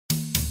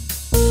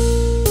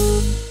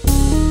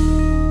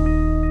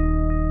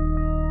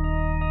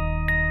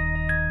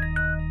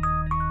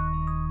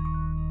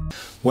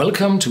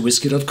Welcome to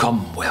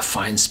Whisky.com, where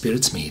fine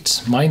spirits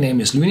meet. My name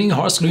is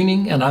Horst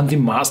Lüning, and I'm the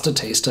master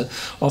taster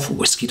of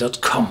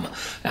Whisky.com.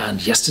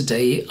 And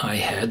yesterday I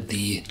had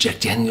the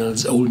Jack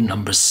Daniel's Old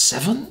No.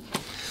 7,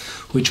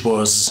 which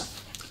was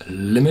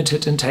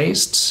limited in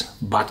taste,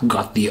 but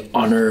got the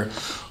honor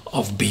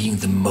of being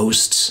the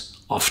most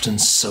often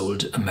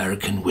sold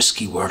American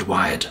whiskey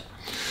worldwide.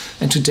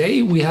 And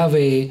today we have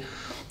a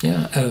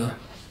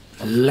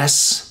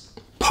less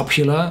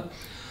popular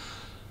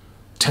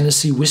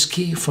Tennessee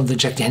whiskey from the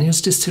Jack Daniel's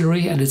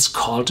distillery, and it's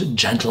called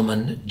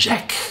Gentleman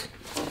Jack.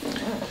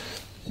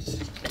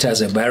 It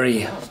has a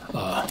very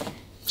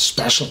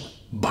special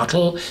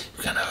bottle.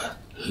 You're gonna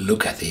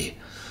look at the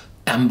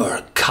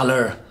amber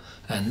color,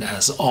 and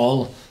as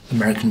all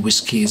American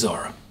whiskeys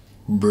or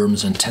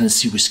bourbons and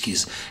Tennessee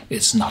whiskeys,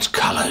 it's not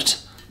colored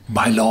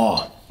by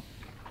law.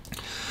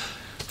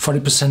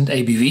 40%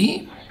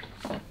 ABV.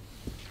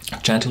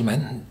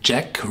 Gentleman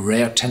Jack,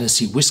 rare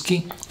Tennessee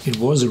whiskey. It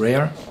was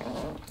rare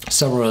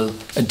several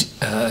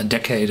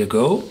decades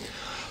ago,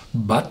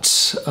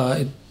 but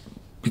it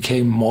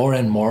became more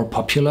and more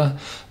popular,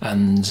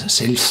 and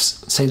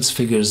sales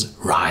figures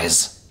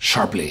rise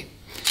sharply.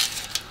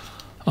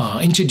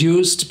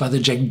 Introduced by the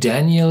Jack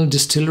Daniel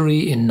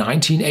distillery in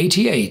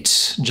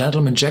 1988,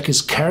 Gentleman Jack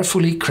is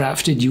carefully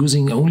crafted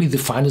using only the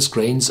finest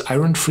grains,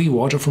 iron-free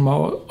water from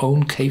our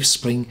own cave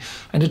spring,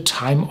 and a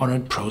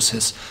time-honored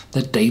process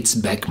that dates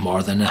back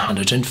more than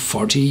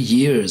 140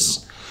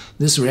 years.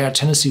 This rare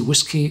Tennessee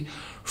whiskey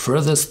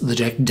furthers the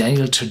Jack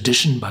Daniel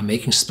tradition by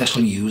making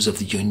special use of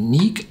the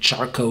unique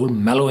charcoal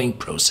mellowing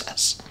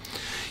process.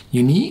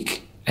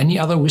 Unique, any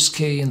other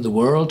whiskey in the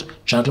world,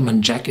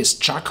 Gentleman Jack is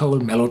charcoal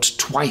mellowed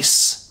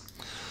twice.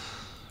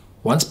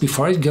 Once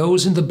before it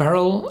goes in the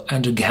barrel,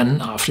 and again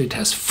after it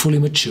has fully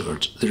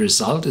matured. The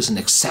result is an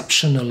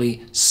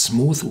exceptionally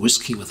smooth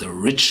whiskey with a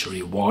rich,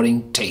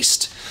 rewarding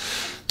taste.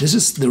 This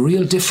is the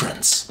real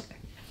difference.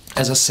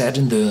 As I said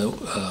in the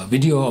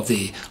video of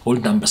the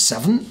Old No.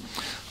 7,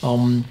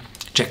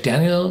 Jack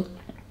Daniel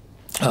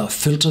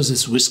filters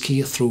his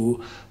whiskey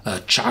through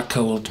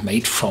charcoal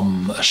made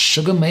from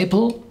sugar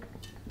maple,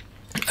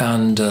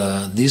 and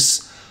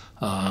this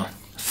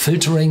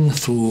filtering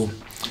through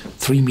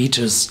 3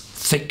 meters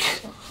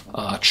thick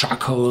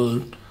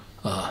charcoal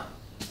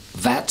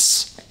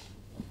vats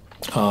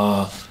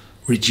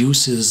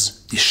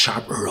reduces the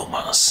sharp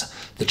aromas.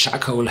 The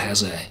charcoal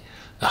has a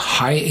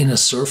high inner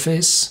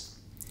surface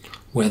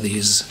where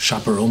these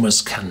sharp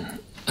aromas can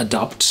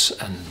adopt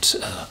and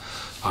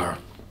are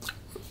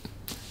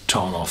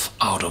torn off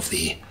out of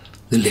the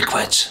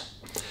liquid.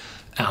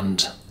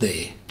 And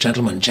the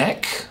Gentleman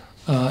Jack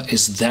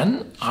is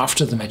then,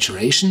 after the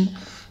maturation,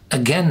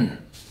 again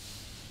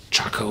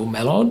charcoal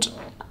mellowed,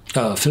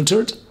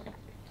 filtered,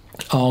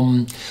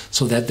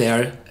 so that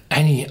there are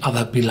any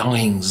other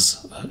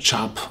belongings,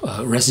 sharp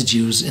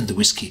residues in the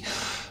whiskey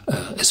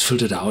is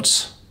filtered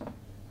out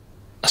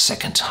a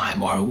second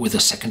time, or with a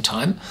second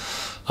time.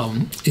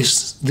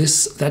 Is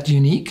this that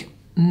unique?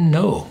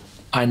 No.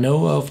 I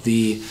know of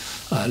the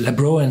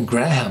Labro and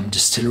Graham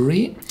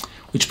distillery,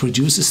 which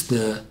produces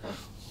the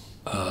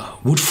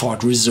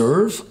Woodford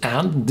Reserve,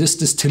 and this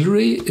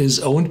distillery is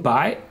owned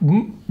by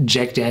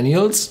Jack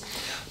Daniel's,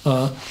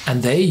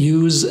 and they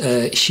use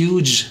a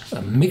huge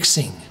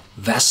mixing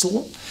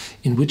vessel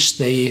in which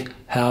they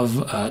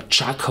have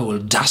charcoal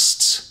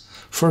dust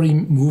for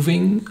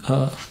removing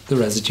the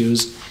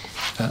residues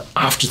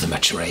after the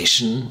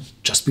maturation,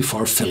 just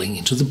before filling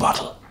into the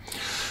bottle.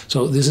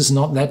 So this is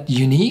not that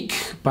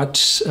unique,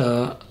 but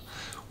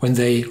when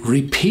they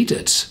repeat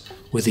it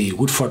with the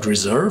Woodford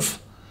Reserve,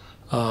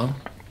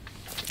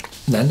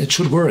 then it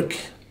should work.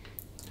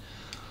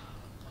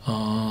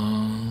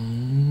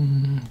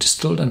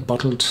 Distilled and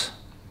bottled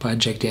by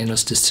Jack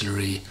Daniel's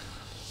distillery,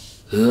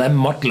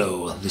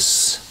 Lamotlo.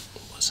 This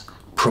was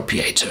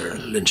proprietor,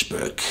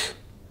 Lynchburg,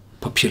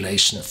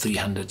 population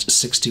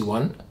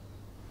 361,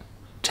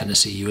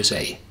 Tennessee,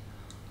 USA.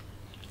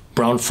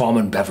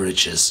 Brown-Forman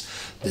Beverages.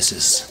 This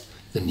is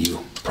the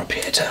new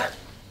proprietor.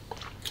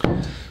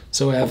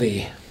 So I have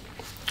a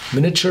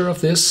miniature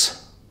of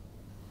this.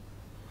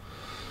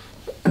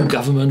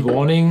 Government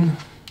warning.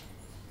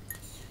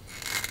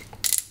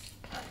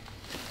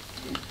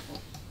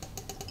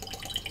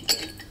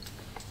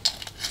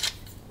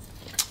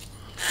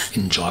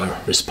 Enjoy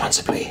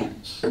responsibly.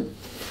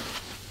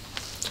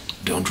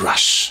 Don't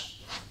rush.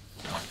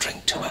 Don't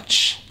drink too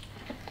much.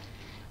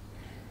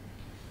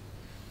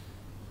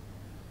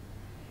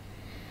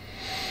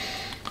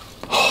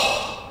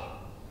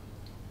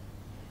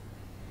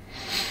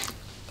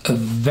 A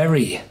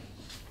very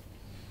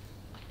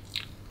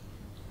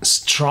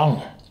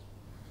strong,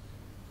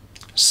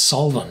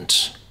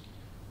 solvent,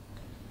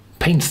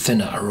 paint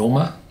thinner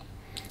aroma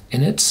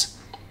in it,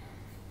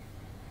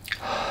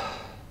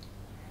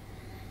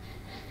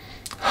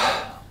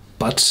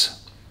 but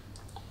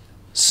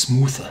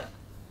smoother,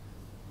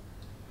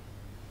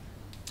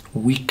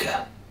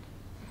 weaker,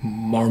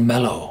 more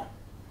mellow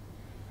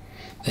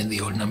than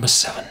the Old No.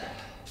 7.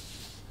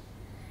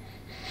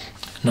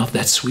 Not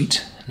that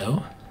sweet,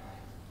 no.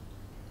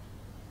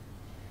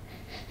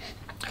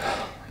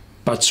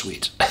 but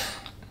sweet.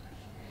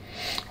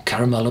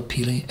 Caramel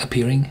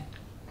appearing.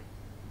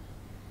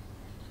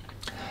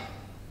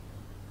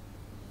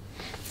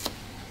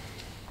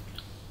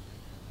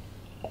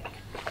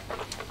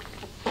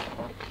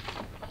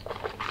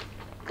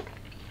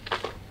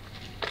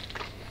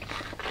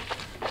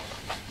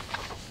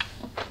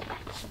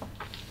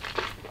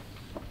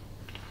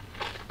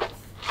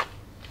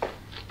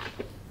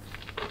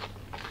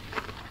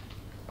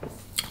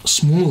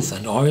 Smooth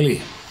and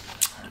oily.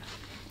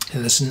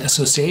 There's an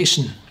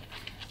association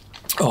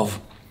of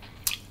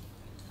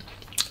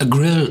a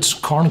grilled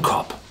corn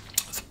cob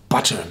with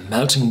butter,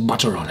 melting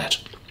butter on it,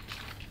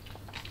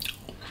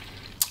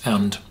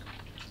 and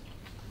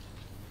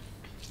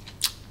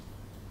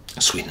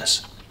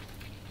sweetness,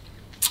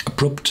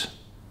 abrupt,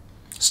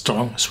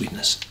 strong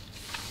sweetness,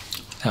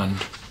 and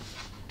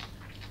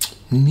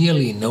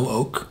nearly no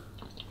oak.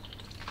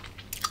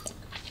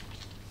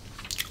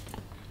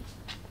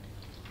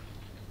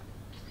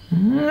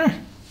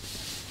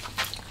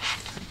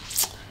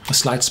 A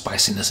slight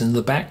spiciness in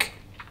the back,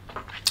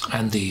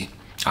 and the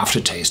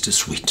aftertaste is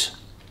sweet.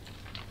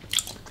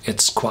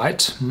 It's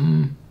quite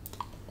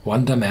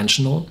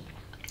one-dimensional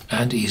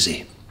and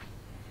easy.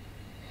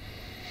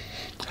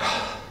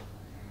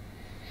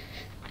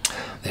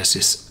 There's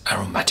this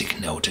aromatic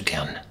note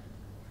again.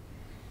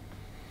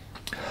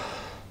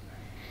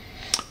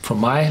 From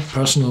my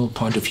personal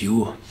point of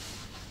view,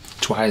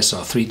 twice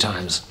or three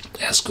times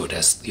as good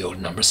as the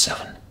old number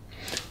 7.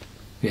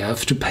 You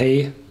have to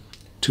pay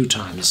 2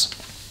 times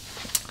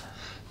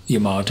the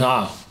amount,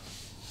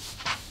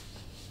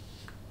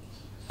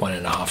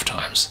 1.5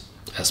 times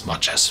as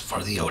much as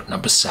for the old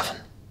number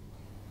 7.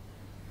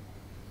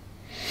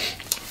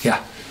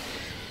 Yeah.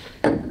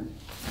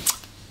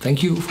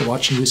 Thank you for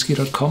watching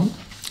Whisky.com.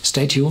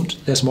 Stay tuned,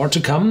 there's more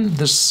to come.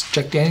 This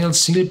Jack Daniel's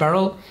single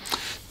barrel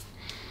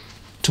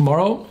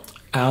tomorrow,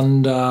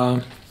 and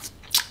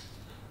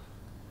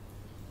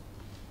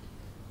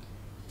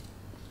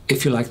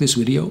if you like this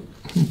video,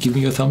 give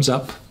me a thumbs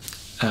up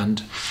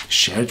and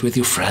share it with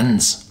your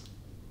friends.